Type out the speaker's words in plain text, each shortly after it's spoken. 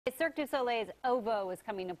Cirque du Soleil's OVO is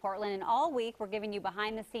coming to Portland, and all week we're giving you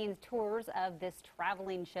behind-the-scenes tours of this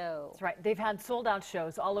traveling show. That's right. They've had sold-out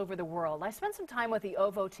shows all over the world. I spent some time with the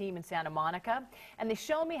OVO team in Santa Monica, and they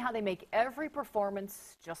show me how they make every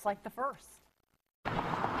performance just like the first.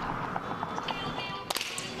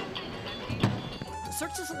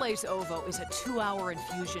 Cirque du Soleil's OVO is a 2-hour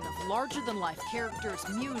infusion of larger-than-life characters,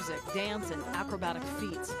 music, dance, and acrobatic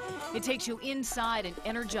feats. It takes you inside an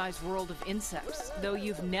energized world of insects, though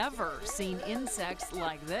you've never seen insects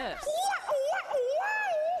like this.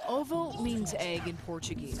 OVO means egg in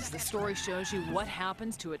Portuguese. The story shows you what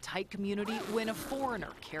happens to a tight community when a foreigner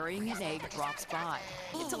carrying an egg drops by.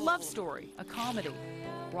 It's a love story, a comedy.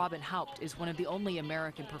 Robin Haupt is one of the only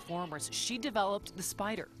American performers. She developed the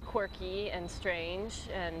spider. Quirky and strange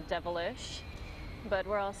and devilish, but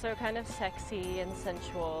we're also kind of sexy and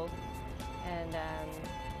sensual. And,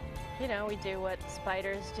 you know, we do what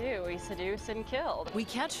spiders do. We seduce and kill. We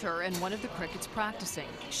catch her in one of the crickets practicing.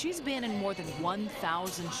 She's been in more than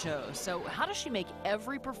 1,000 shows. So how does she make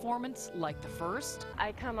every performance like the first?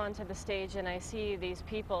 I come onto the stage and I see these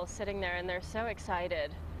people sitting there and they're so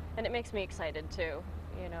excited. And it makes me excited too.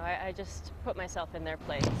 You know, I just put myself in their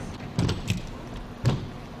place.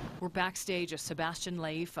 We're backstage as Sebastian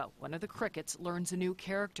Leifa, one of the crickets, learns a new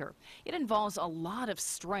character. It involves a lot of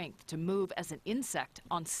strength to move as an insect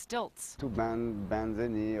on stilts. To bend the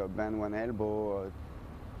knee or bend one elbow or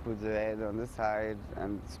put the head on the side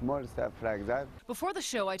and small stuff like that. Before the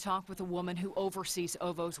show, I talked with a woman who oversees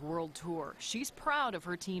OVO's world tour. She's proud of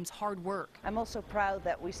her team's hard work. I'm also proud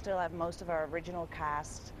that we still have most of our original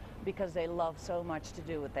cast because they love so much to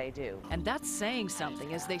do what they do. And that's saying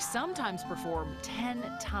something, as they sometimes perform 10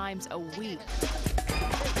 times a week.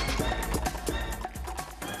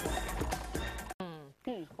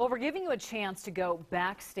 Well, we're giving you a chance to go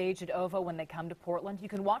backstage at OVO when they come to Portland. You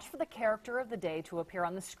can watch for the character of the day to appear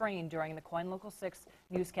on the screen during the KOIN Local 6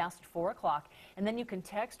 newscast at 4 o'clock, and then you can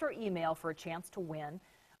text or email for a chance to win.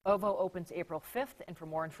 OVO opens April 5th, and for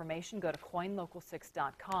more information, go to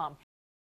KOINLocal6.com.